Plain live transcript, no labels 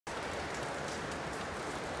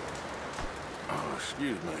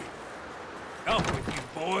excuse me. Up with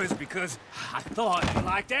you boys because I thought you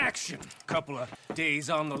liked action. Couple of days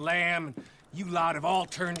on the lam, and you lot have all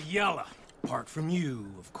turned yellow. Apart from you,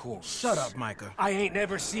 of course. Shut up, Micah. I ain't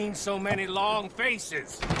never seen so many long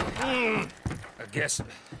faces. I guess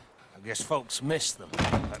folks miss them.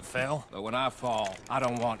 That fell. But when I fall, I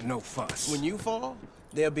don't want no fuss. When you fall,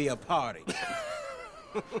 there'll be a party.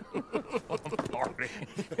 Party?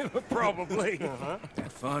 Probably.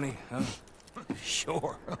 That funny, huh?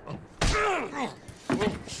 Sure. I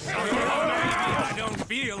don't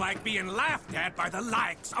feel like being laughed at by the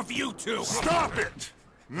likes of you two. Stop it!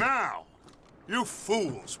 Now! You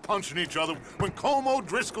fools punching each other when Colm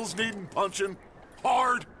O'Driscoll's needing punching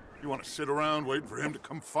hard. You want to sit around waiting for him to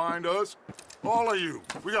come find us? All of you,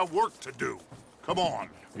 we got work to do. Come on.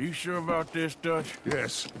 Are you sure about this, Dutch?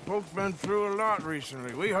 Yes. Folks been through a lot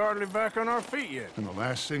recently. We hardly back on our feet yet. And the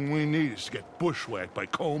last thing we need is to get bushwhacked by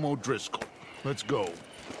Colm O'Driscoll. Let's go.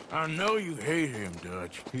 I know you hate him,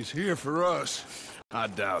 Dutch. He's here for us. I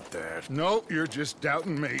doubt that. No, you're just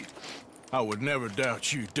doubting me. I would never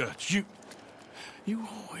doubt you, Dutch. You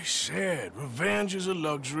always said revenge is a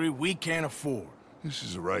luxury we can't afford. This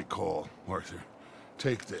is the right call, Arthur.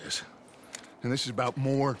 Take this. And this is about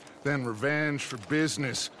more than revenge for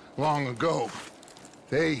business long ago.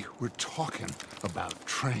 They were talking about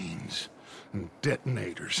trains and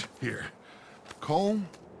detonators here. Colm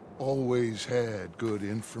always had good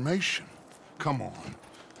information. Come on.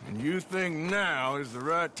 And you think now is the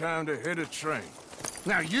right time to hit a train?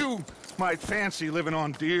 Now you might fancy living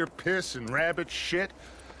on deer piss and rabbit shit.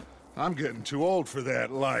 I'm getting too old for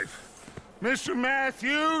that life. Mr.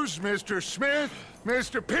 Matthews, Mr. Smith,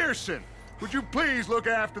 Mr. Pearson, would you please look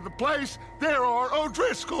after the place? There are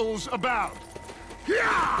O'Driscolls about.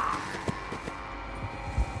 Yeah!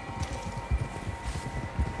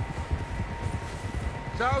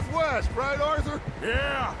 Southwest, right, Arthur?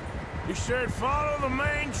 Yeah. He said follow the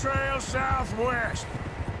main trail southwest.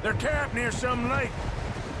 They're camped near some lake.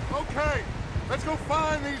 Okay, let's go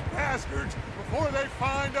find these bastards before they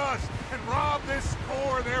find us and rob this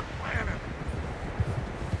core they're planning.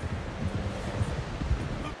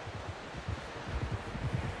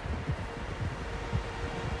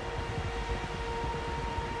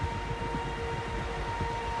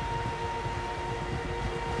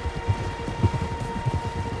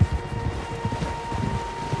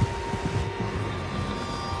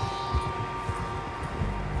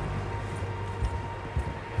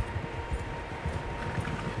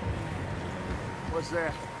 What's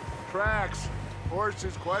that? Tracks.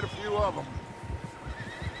 Horses, quite a few of them.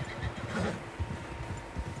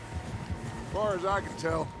 As far as I can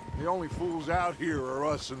tell, the only fools out here are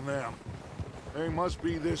us and them. They must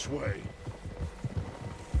be this way.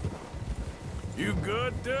 You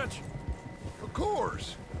good, Dutch? Of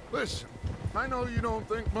course. Listen, I know you don't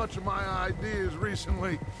think much of my ideas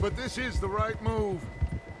recently, but this is the right move.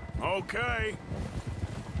 Okay.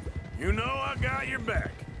 You know I got your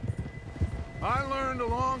back. I learned a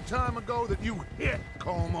long time ago that you hit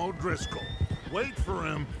Colm O'Driscoll. Wait for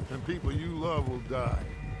him, and people you love will die.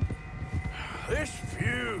 This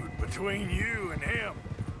feud between you and him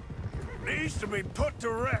needs to be put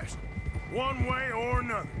to rest, one way or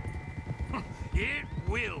another. It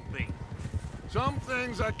will be. Some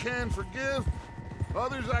things I can forgive,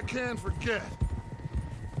 others I can't forget.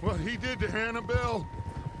 What he did to Annabelle,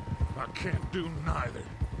 I can't do neither.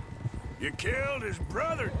 You killed his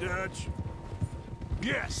brother, Dutch.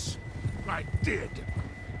 Yes, I did.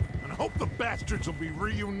 And I hope the bastards will be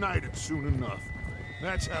reunited soon enough.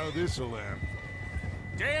 That's how this'll end.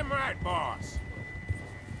 Damn right, boss.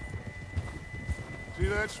 See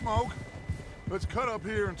that smoke? Let's cut up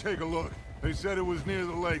here and take a look. They said it was near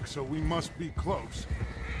the lake, so we must be close.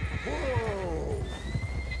 Whoa!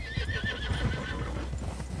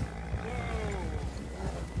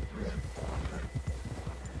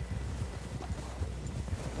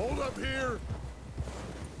 Hold up here!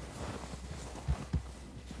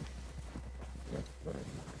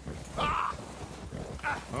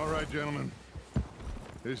 All right, gentlemen.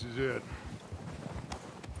 This is it.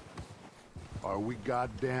 Are we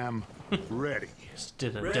goddamn ready? Just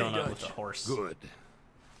did a Ready, donut Dutch. with a horse. Good.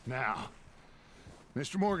 Now,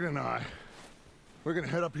 Mr. Morgan and I, we're gonna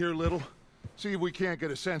head up here a little, see if we can't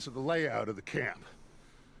get a sense of the layout of the camp.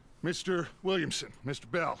 Mr. Williamson, Mr.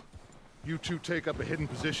 Bell, you two take up a hidden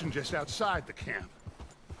position just outside the camp.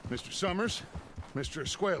 Mr. Summers, Mr.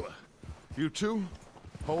 Escuela, you two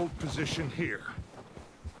hold position here.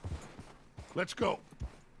 Let's go.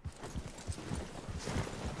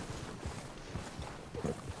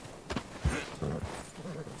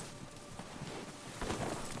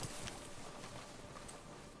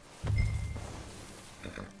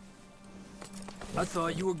 I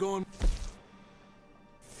thought you were going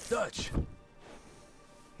Dutch.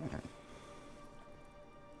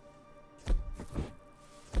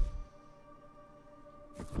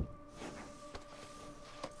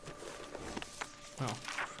 Oh,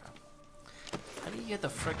 crap. How do you get the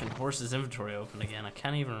frickin' horse's inventory open again? I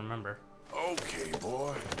can't even remember. Okay,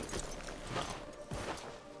 boy.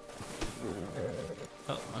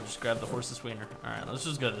 Oh, I'll just grab the horse's wiener. Alright, let's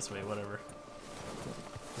just go this way, whatever.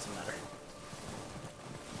 Doesn't matter.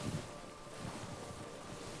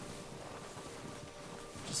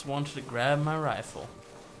 Just wanted to grab my rifle.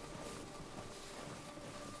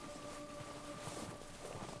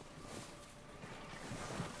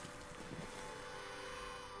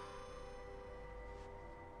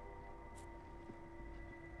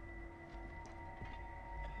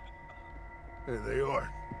 There they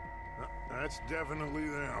are. That's definitely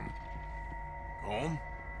them. Home?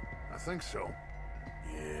 I think so.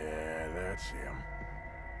 Yeah, that's him.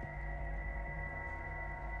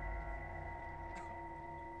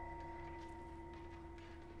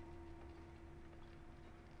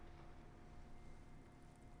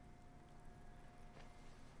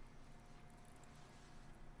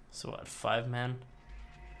 So what, 5 men?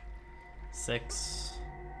 6.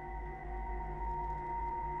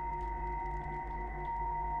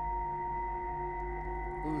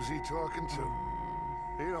 Who's he talking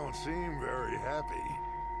to? He don't seem very happy.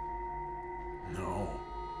 No.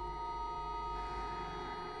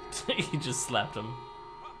 He just slapped him.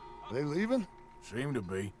 They leaving? Seem to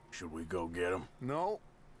be. Should we go get him? No.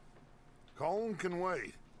 Colin can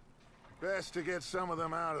wait. Best to get some of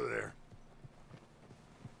them out of there.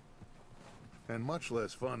 And much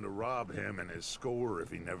less fun to rob him and his score if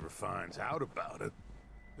he never finds out about it.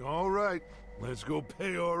 All right, let's go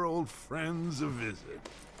pay our old friends a visit.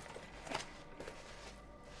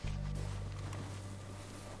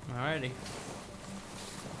 Alrighty.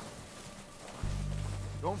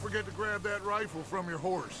 Don't forget to grab that rifle from your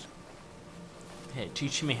horse. Hey,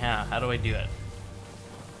 teach me how. How do I do it?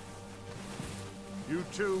 You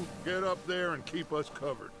two, get up there and keep us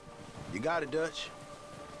covered. You got it, Dutch.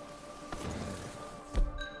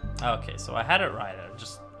 Okay, so I had it right. I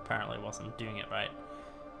just apparently wasn't doing it right.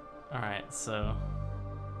 Alright, so...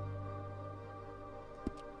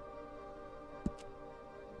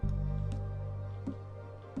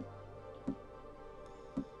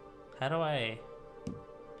 how do I...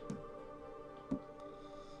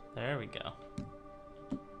 there we go.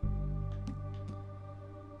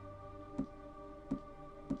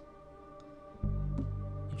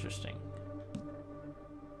 Interesting.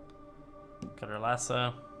 Got our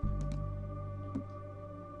lasso.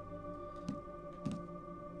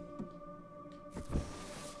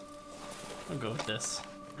 I'll go with this.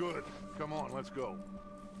 Good. Come on, let's go.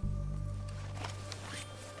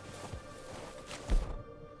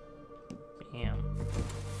 Bam.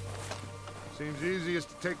 Seems easiest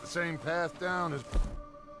to take the same path down as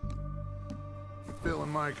Bill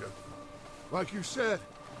and Micah. Like you said,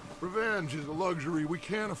 revenge is a luxury we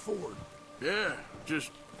can't afford. Yeah,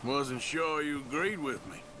 just wasn't sure you agreed with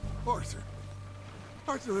me. Arthur.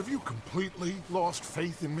 Arthur, have you completely lost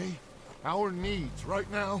faith in me? Our needs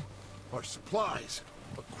right now are supplies,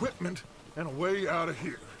 equipment, and a way out of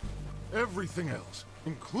here. Everything else,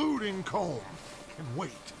 including Colm, can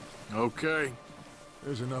wait. Okay.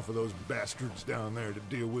 There's enough of those bastards down there to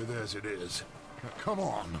deal with as it is. Now, come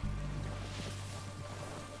on.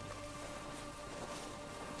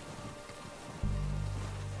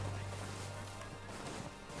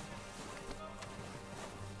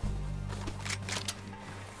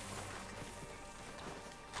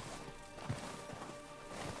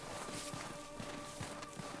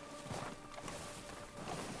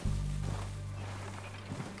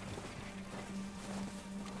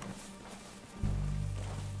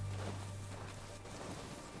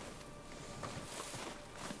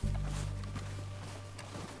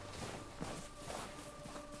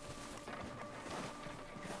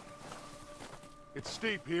 It's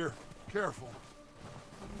steep here. Careful.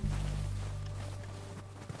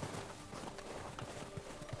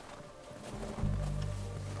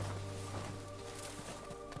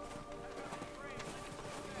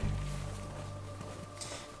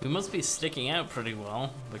 We must be sticking out pretty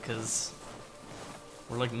well because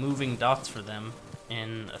we're like moving dots for them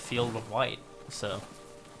in a field of white. So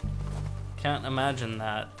can't imagine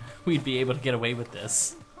that we'd be able to get away with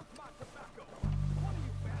this.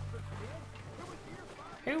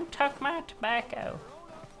 Who took my tobacco?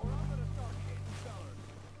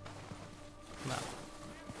 No.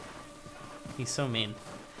 He's so mean.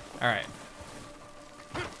 Alright.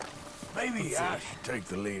 Maybe I should take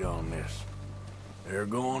the lead on this. They're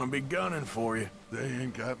going to be gunning for you. They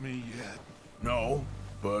ain't got me yet. No,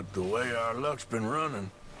 but the way our luck's been running...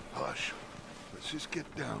 Hush. Let's just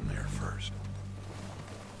get down there first.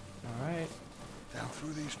 Alright. Down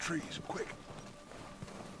through these trees, quick.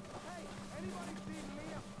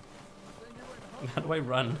 How do I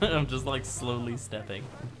run? I'm just like slowly stepping.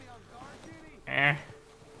 Eh.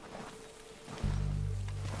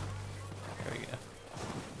 There we go.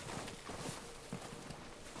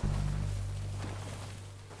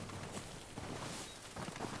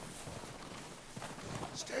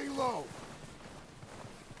 Stay low.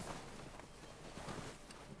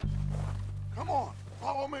 Come on,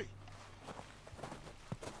 follow me.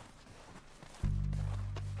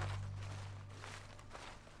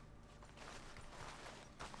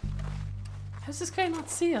 How does this guy not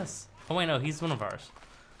see us? Oh wait, no, he's one of ours.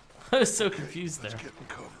 I was so confused there. Let's get in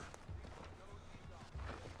cover.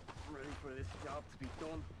 Ready for this job to be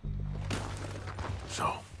done.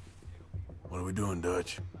 So, what are we doing,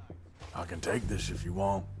 Dutch? I can take this if you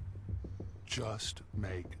want. Just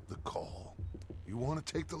make the call. You want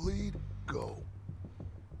to take the lead? Go.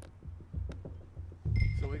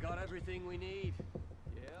 So we got everything we need.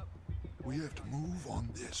 Yep. We have to move on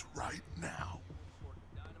this right now.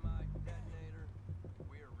 Dynamite detonator.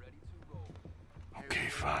 We're ready to go. Okay,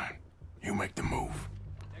 fine. You make the move.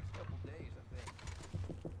 Next couple days, I think.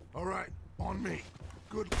 All right, on me.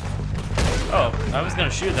 Good. Oh, I was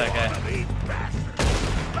gonna shoot that guy.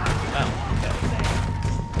 Oh,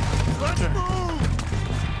 Let's move!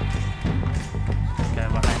 okay. Guy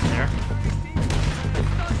behind there.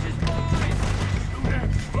 Do that,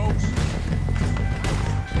 folks.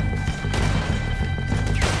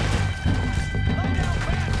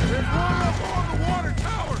 There's one up on the water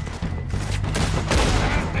tower!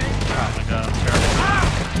 Oh my god, I'm terrible.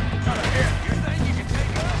 You think you can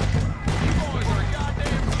take us? You boys are a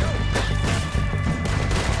goddamn joke.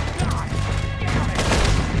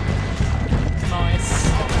 Nice.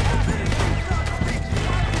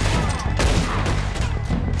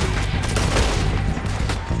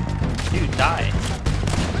 Dude, die.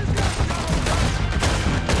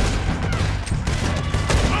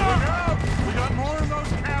 Look out! We got more of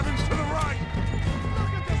those cabins to the right!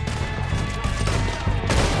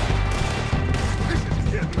 This is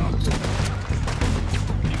getting ugly.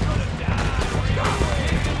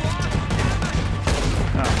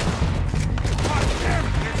 God damn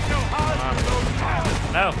it! They're still hiding in those cabins!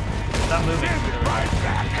 No, stop moving. Send it right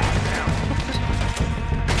back at them!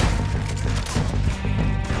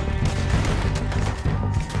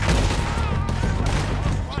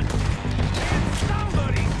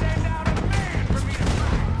 Somebody send out a man for me to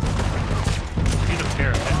find. Need a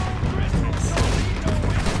pyramid.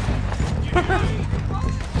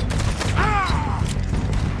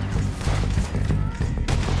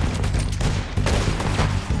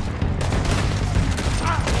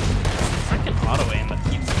 Freaking auto aim that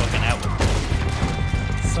keeps looking out.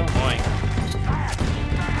 It's so annoying.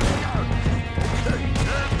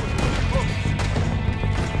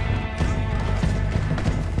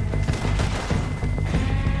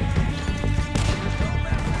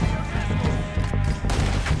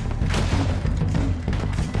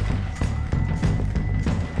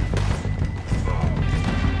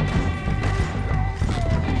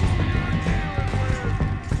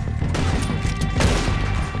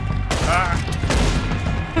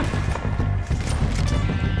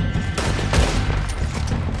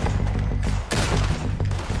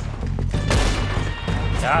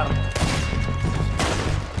 Got him.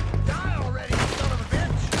 Die already, son of a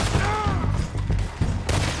bitch.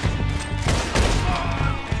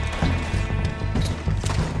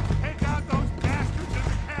 Take out those bastards in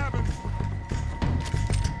the cabin!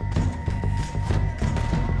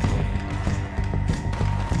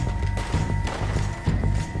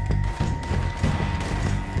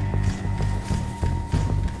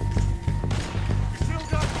 You still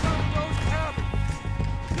got some of those cabins!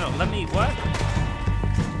 No, let me, what?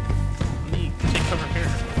 Let me take cover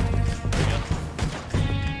here. There we go.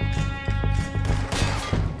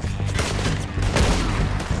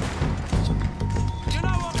 You're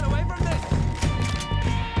not walking away from this.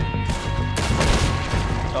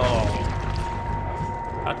 Oh.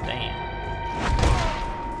 God damn.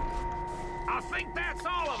 I think that's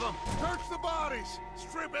all of them. Search the bodies!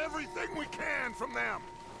 Strip everything we can from them!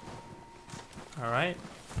 Alright.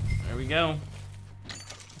 There we go.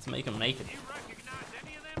 Let's make him naked. You recognize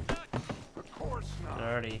any of them, Dutch? Of course I not.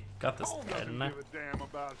 already got this Cole guy, doesn't didn't I? give a damn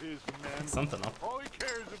about his men. Something up. All he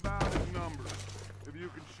cares about is numbers. If you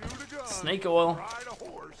can shoot a gun, Snake oil. ride a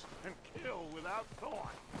horse, and kill without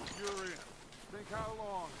thought, you're in. Think how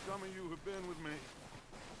long some of you have been with me.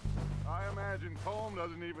 I imagine Colm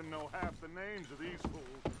doesn't even know half the names of these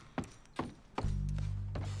fools.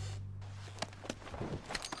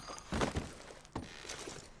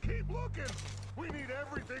 Keep looking! We need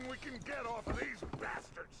everything we can get off of these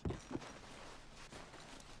bastards!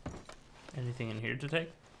 Anything in here to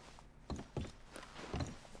take?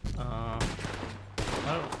 Oh.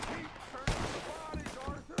 Keep turning the bodies,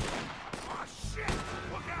 Arthur! Oh shit!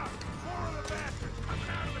 Look out! More of the bastards coming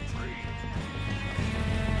out of the trees!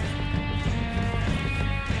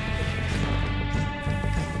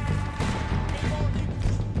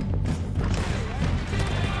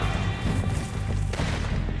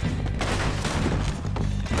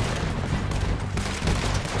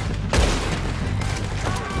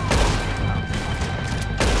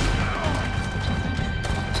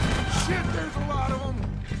 Shit, there's a lot of them!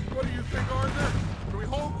 What do you think, Arthur? Do we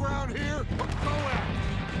hold ground here or go at it?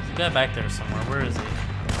 There's a guy back there somewhere. Where is he?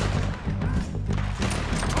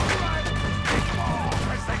 Alright! Take them all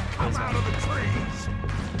as they come out of the trees!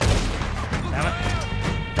 Damn it.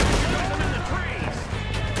 Get them in the trees!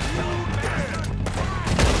 You dead!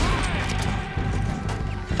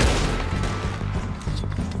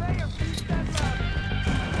 Say a few steps up!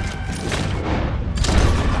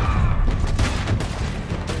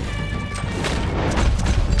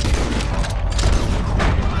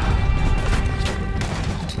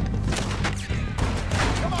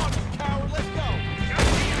 Come on, coward, let's go.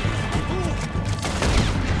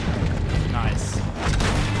 Nice.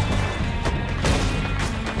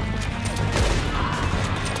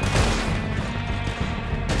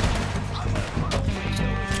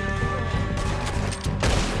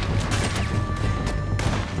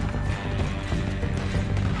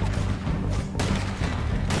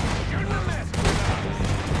 You're the mess.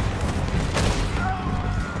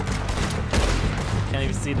 Can't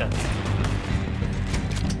even see that.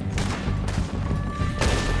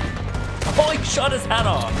 Oh, he shot his hat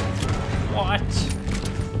off. What?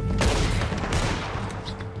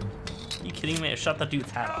 You kidding me? I shot that dude's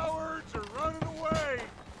hat off. Cowards are running away!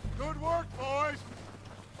 Good work, boys!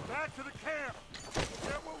 Back to the camp!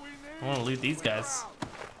 Get what we need! I want to loot these guys.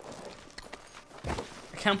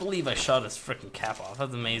 I can't believe I shot his freaking cap off.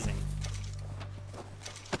 That's amazing.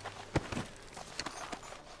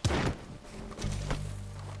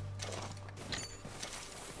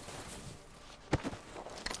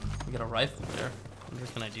 We got a rifle there. I wonder,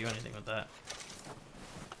 can I do anything with that?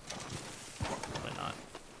 Probably not.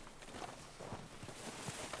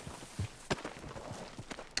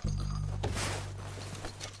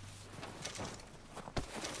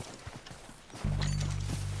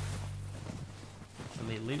 Let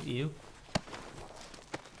me loot you.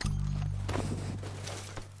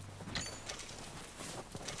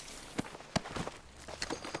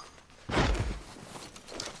 I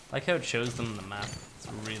like how it shows them the map. It's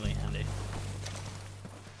really handy.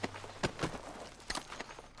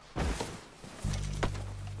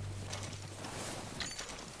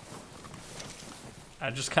 I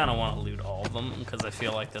just kind of want to loot all of them because I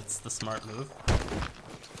feel like that's the smart move.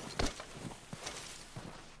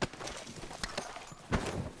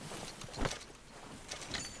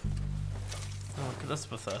 Oh, look at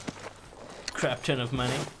us with a crap ton of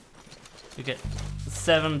money. We get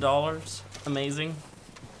 $7. Amazing.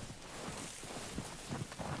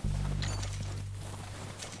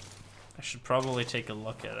 I should probably take a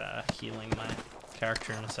look at healing my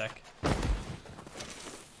character in a sec.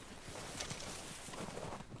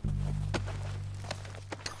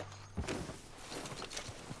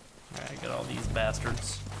 Alright, I got all these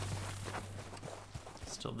bastards.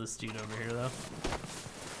 Still this dude over here though.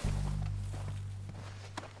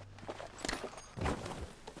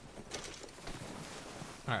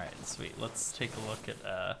 Alright, sweet. Let's take a look at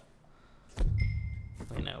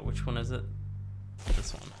wait, no, which one is it?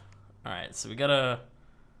 This one. Alright, so we gotta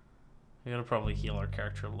probably heal our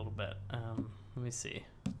character a little bit. Let me see.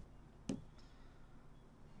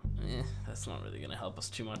 That's not really gonna help us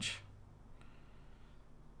too much.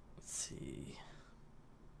 Let's see.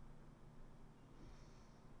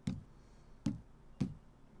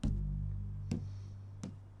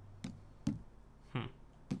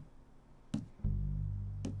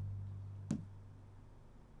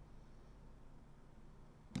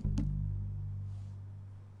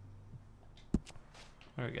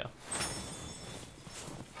 There we go.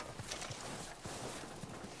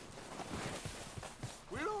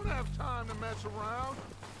 We don't have time to mess around.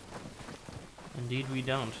 Indeed we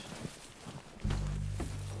don't.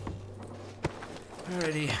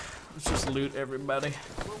 Alrighty, let's just loot everybody.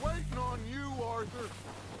 We're waiting on you, Arthur.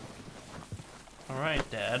 Alright,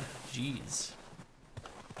 Dad. Jeez.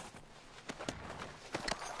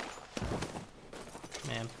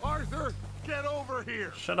 Man. Arthur, get over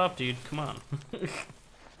here. Shut up, dude. Come on.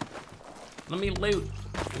 Let me loot.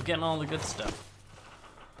 I'm getting all the good stuff.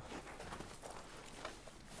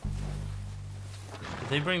 Did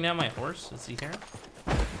they bring down my horse? Is he here?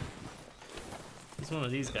 He's one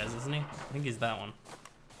of these guys, isn't he? I think he's that one.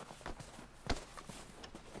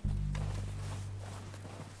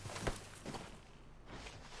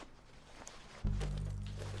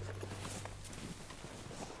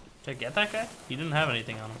 Did I get that guy? He didn't have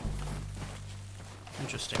anything on him.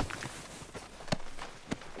 Interesting.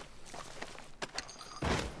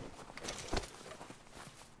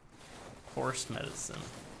 Horse medicine.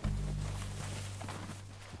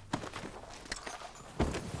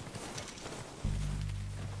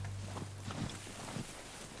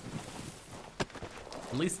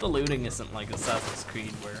 At least the looting isn't like Assassin's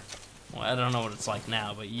Creed where, well, I don't know what it's like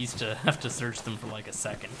now, but you used to have to search them for like a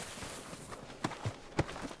second.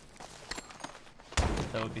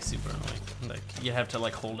 That would be super annoying. Like, you have to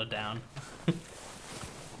like hold it down.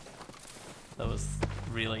 That was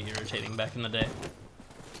really irritating back in the day.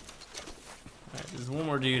 Alright, there's one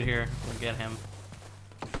more dude here. We'll get him.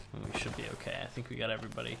 And we should be okay. I think we got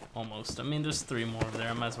everybody almost. I mean, there's 3 more over there.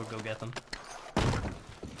 I might as well go get them.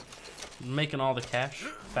 I'm making all the cash.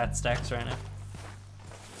 Fat stacks right now.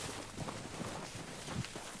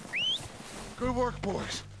 Good work,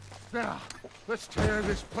 boys. Now, let's tear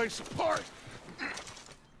this place apart.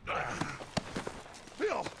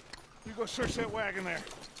 Bill, you go search that wagon there.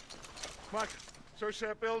 Mike, search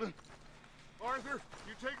that building. Arthur,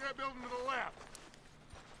 you take that building to the left.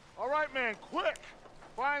 All right, man, quick.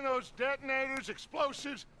 Find those detonators,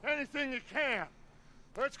 explosives, anything you can.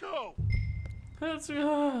 Let's go. Let's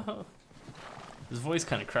go. His voice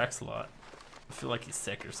kind of cracks a lot. I feel like he's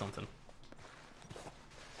sick or something.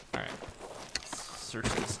 Alright. Search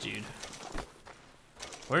this dude.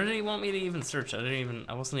 Where did he want me to even search?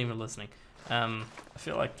 I wasn't even listening. I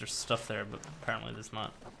feel like there's stuff there, but apparently there's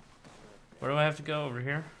not. Where do I have to go? Over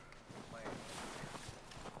here?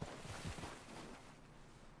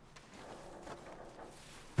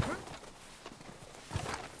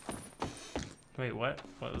 Wait, what?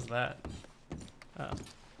 What was that? Oh.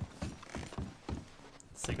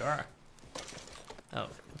 Cigar. Oh,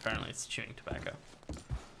 apparently it's chewing tobacco.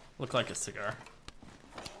 Looked like a cigar.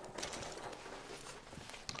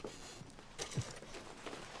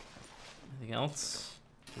 Anything else?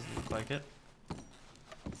 Doesn't look like it.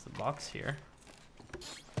 There's a box here.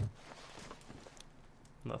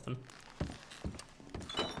 Nothing.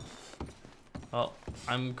 Well,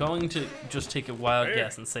 I'm going to just take a wild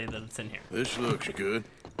guess and say that it's in here. This looks good.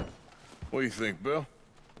 What do you think, Bill?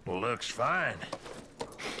 Well, looks fine.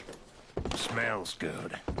 Smells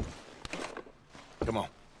good. Come on.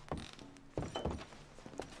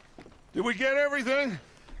 Did we get everything?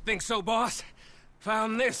 Think so, boss?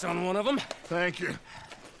 Found this on one of them. Thank you.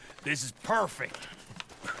 This is perfect.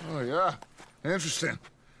 Oh, yeah? Interesting.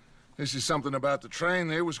 This is something about the train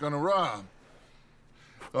they was gonna rob.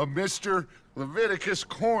 Of Mr. Leviticus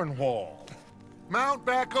Cornwall. Mount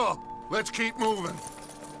back up. Let's keep moving.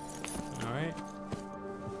 Alright.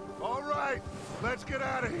 All right, let's get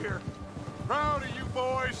out of here. Proud of you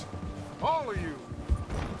boys. All of you.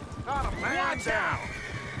 Not a man down.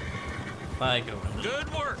 Bye, go in.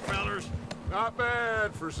 Good work, fellers. Not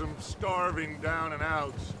bad for some starving down and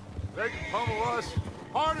outs. They can pummel us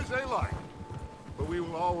hard as they like. But we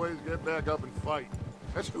will always get back up and fight.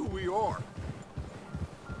 That's who we are.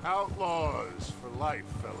 Outlaws for life,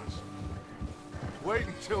 fellas. Wait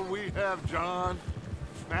until we have John,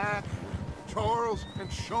 Mac, Charles,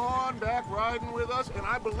 and Sean back riding with us, and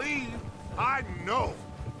I know,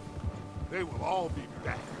 they will all be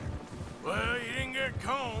back. Well, you didn't get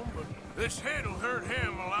Combe, but this hit'll hurt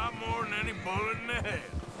him a lot more than any bullet in the head.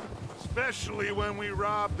 Especially when we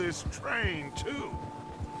rob this train, too.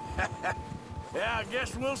 Yeah, I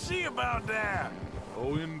guess we'll see about that.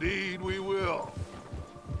 Oh, indeed we will.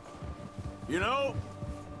 You know,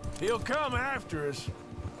 he'll come after us.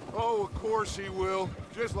 Oh, of course he will,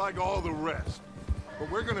 just like all the rest. But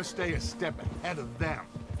we're gonna stay a step ahead of them.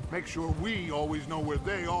 Make sure we always know where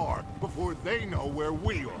they are before they know where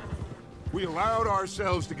we are. We allowed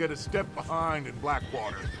ourselves to get a step behind in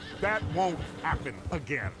Blackwater. That won't happen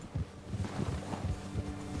again.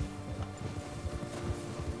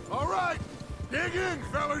 All right, dig in,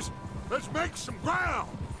 fellas. Let's make some ground.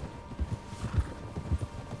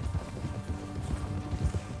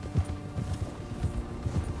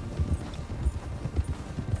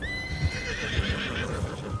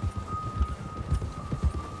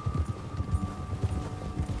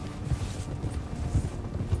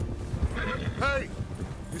 Hey,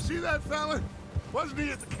 you see that fella? Wasn't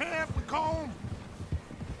he at the camp with Combe?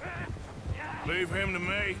 Leave him to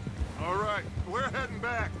me. All right, we're heading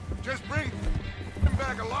back. Just bring him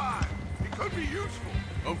back alive. He could be useful.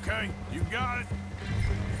 Okay, you got it.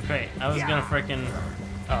 Great. I was gonna frickin'.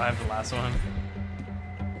 Oh, I have the last one.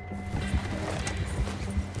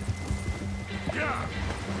 Yeah.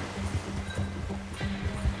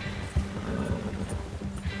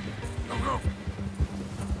 Go.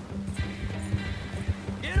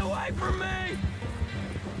 Get away from me!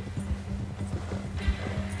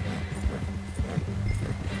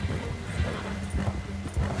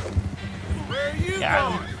 Where are you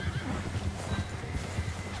Got going? him.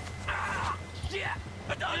 Shit!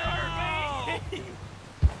 Don't hurt me!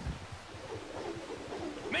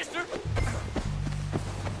 Mister!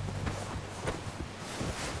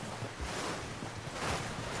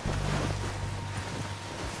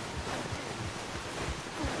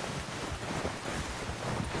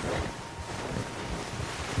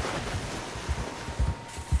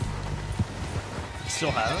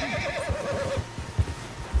 Still have him?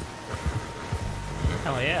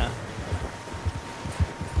 Hell yeah.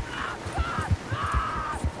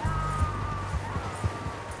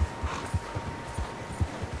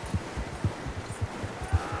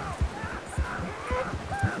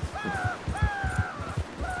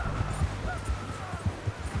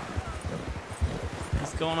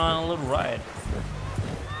 He's going on a little ride.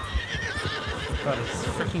 God, his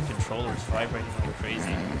freaking controller's vibrating like crazy.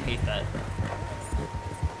 I hate that.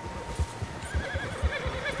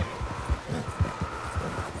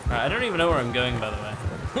 I don't even know where I'm going, by the way.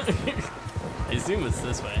 I assume it's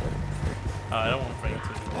this way. Oh, I don't want to break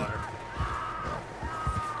into the water.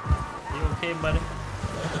 You okay, buddy?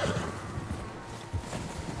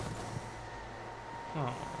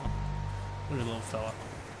 Oh, look at little fella.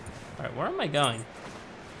 Alright, where am I going?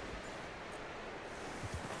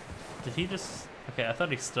 Did he just... Okay, I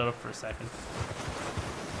thought he stood up for a second.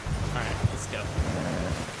 Alright, let's go.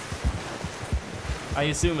 I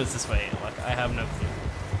assume it's this way. Like, I have no clue.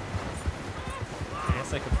 I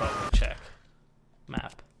guess I could probably check.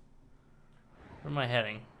 Map. Where am I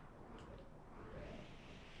heading?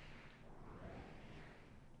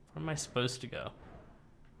 Where am I supposed to go?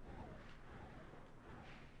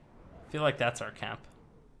 I feel like that's our camp.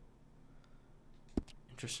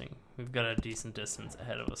 Interesting. We've got a decent distance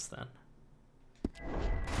ahead of us then.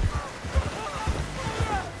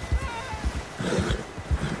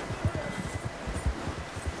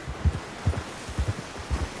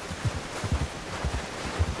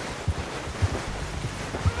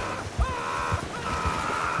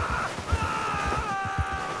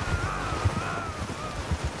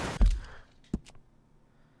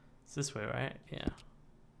 It's this way, right? Yeah.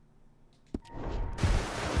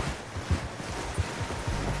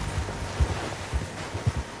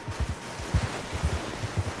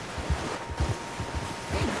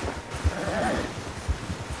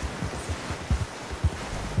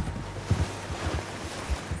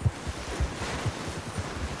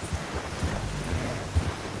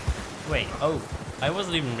 Wait, oh, I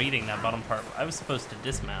wasn't even reading that bottom part. I was supposed to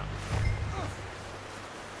dismount.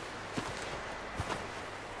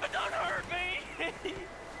 Don't hurt me!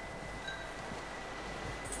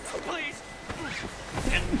 Please!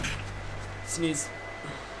 Sneeze.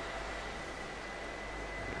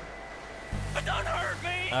 Don't hurt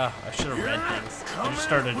me! Oh, I should have read things. I just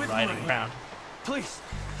started with riding me. around. Please,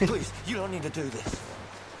 please, you don't need to do this.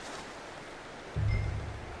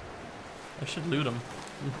 I should loot him.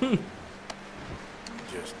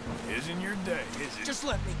 Just isn't your day, is it? Just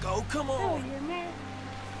let me go, come on.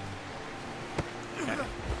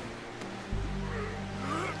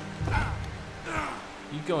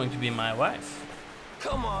 You going to be my wife?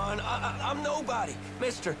 Come on, I'm nobody.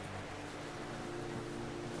 Mister,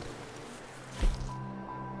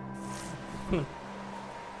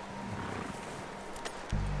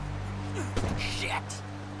 Shit!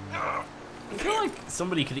 I feel like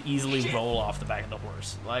somebody could easily roll off the back of the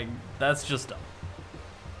horse. Like, that's just dumb.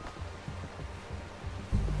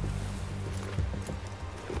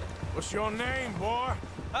 What's your name, boy?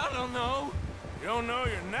 I don't know. You don't know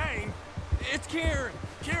your name? It's Kieran.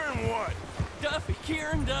 Kieran what? Duffy.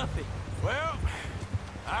 Kieran Duffy. Well,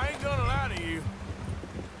 I ain't gonna lie to you.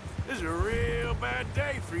 This is a real bad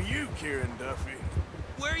day for you, Kieran Duffy.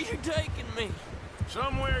 Where are you taking me?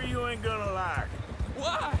 Somewhere you ain't gonna like.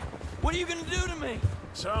 Why? What are you gonna do to me?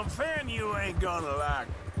 Something you ain't gonna like.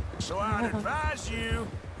 So I'd advise you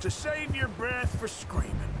to save your breath for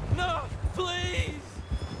screaming. No, please!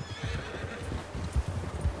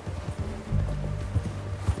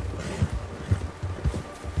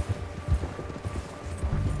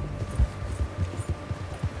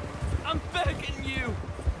 I'm begging you!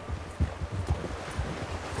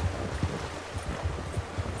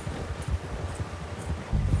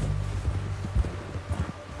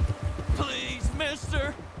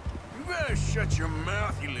 Shut your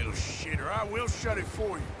mouth, you little shit, or I will shut it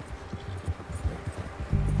for you.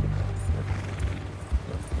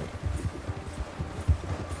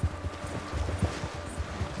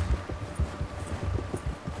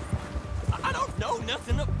 I don't know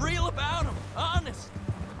nothing real about him, honest.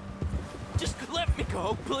 Just let me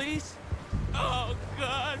go, please. Oh,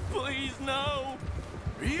 God, please, no.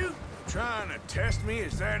 Are you trying to test me?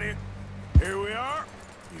 Is that it? Here we are,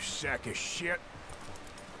 you sack of shit.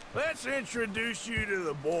 Let's introduce you to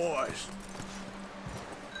the boys.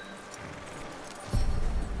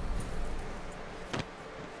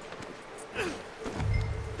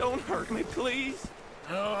 Don't hurt me, please.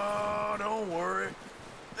 Oh, don't worry.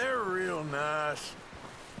 They're real nice.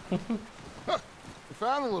 You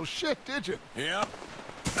found a little shit, did you? Yep.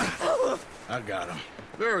 I got him.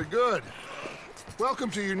 Very good.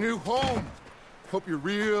 Welcome to your new home. Hope you're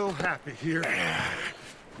real happy here.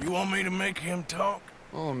 You want me to make him talk?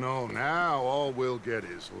 Oh, no, now all we'll get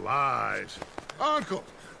is lies. Uncle,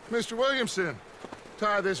 Mr. Williamson,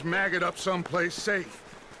 tie this maggot up someplace safe.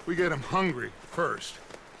 We get him hungry first.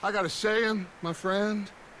 I got a saying, my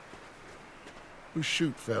friend. We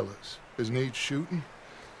shoot fellas as need shooting,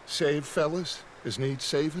 save fellas as need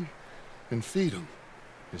saving, and feed 'em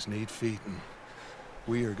as need feeding.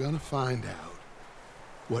 We are gonna find out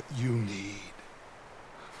what you need.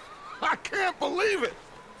 I can't believe it!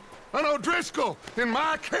 An O'Driscoll in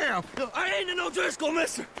my camp! I ain't an O'Driscoll,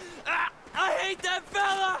 mister. I hate that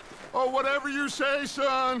fella. Oh, whatever you say,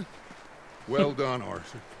 son. Well done,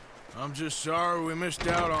 Arthur. I'm just sorry we missed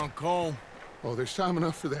out on Colm. Oh, there's time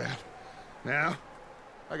enough for that. Now,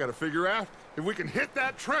 I gotta figure out if we can hit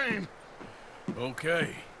that train.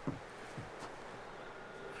 Okay.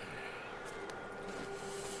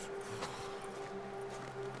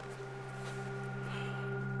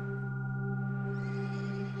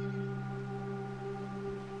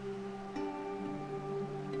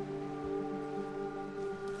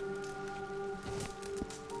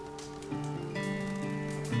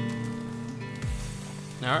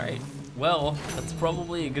 Alright, well, that's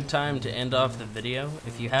probably a good time to end off the video.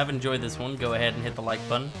 If you have enjoyed this one, go ahead and hit the like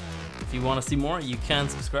button. If you want to see more, you can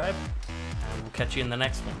subscribe, and we'll catch you in the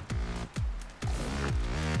next one.